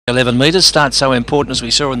11 metres. Start so important as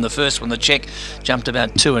we saw in the first one. The check jumped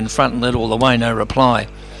about 2 in front and led all the way, no reply.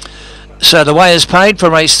 So the way is paid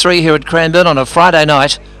for race 3 here at Cranbourne on a Friday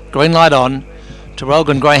night. Green light on.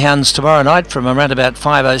 Terralgan Greyhounds tomorrow night from around about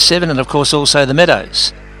 5:07, and of course also the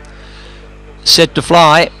Meadows. Set to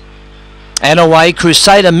fly. And away,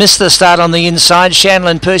 Crusader missed the start on the inside.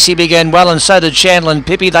 Shanlin Percy began well, and so did Shanlin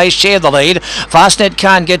Pippi. They share the lead. Fastnet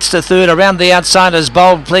Khan gets to third. Around the outside is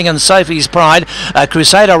Bold Pling and Sophie's Pride.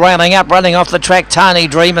 Crusader railing up, running off the track, Tani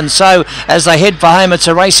Dream. And so, as they head for home, it's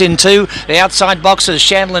a race in 2. The outside boxes,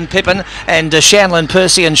 Shanlin Pippin and Shanlin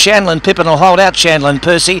Percy. And Shanlin Pippin will hold out Shanlin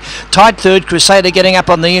Percy. Tight third, Crusader getting up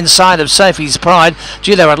on the inside of Sophie's Pride.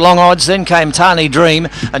 Gee, they were at long odds. Then came Tani Dream.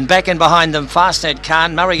 And back in behind them, Fastnet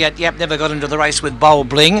Khan. Murray at Yap never got into the race with Bold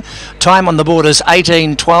Bling. Time on the board is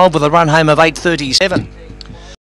 18:12 with a run home of 8:37.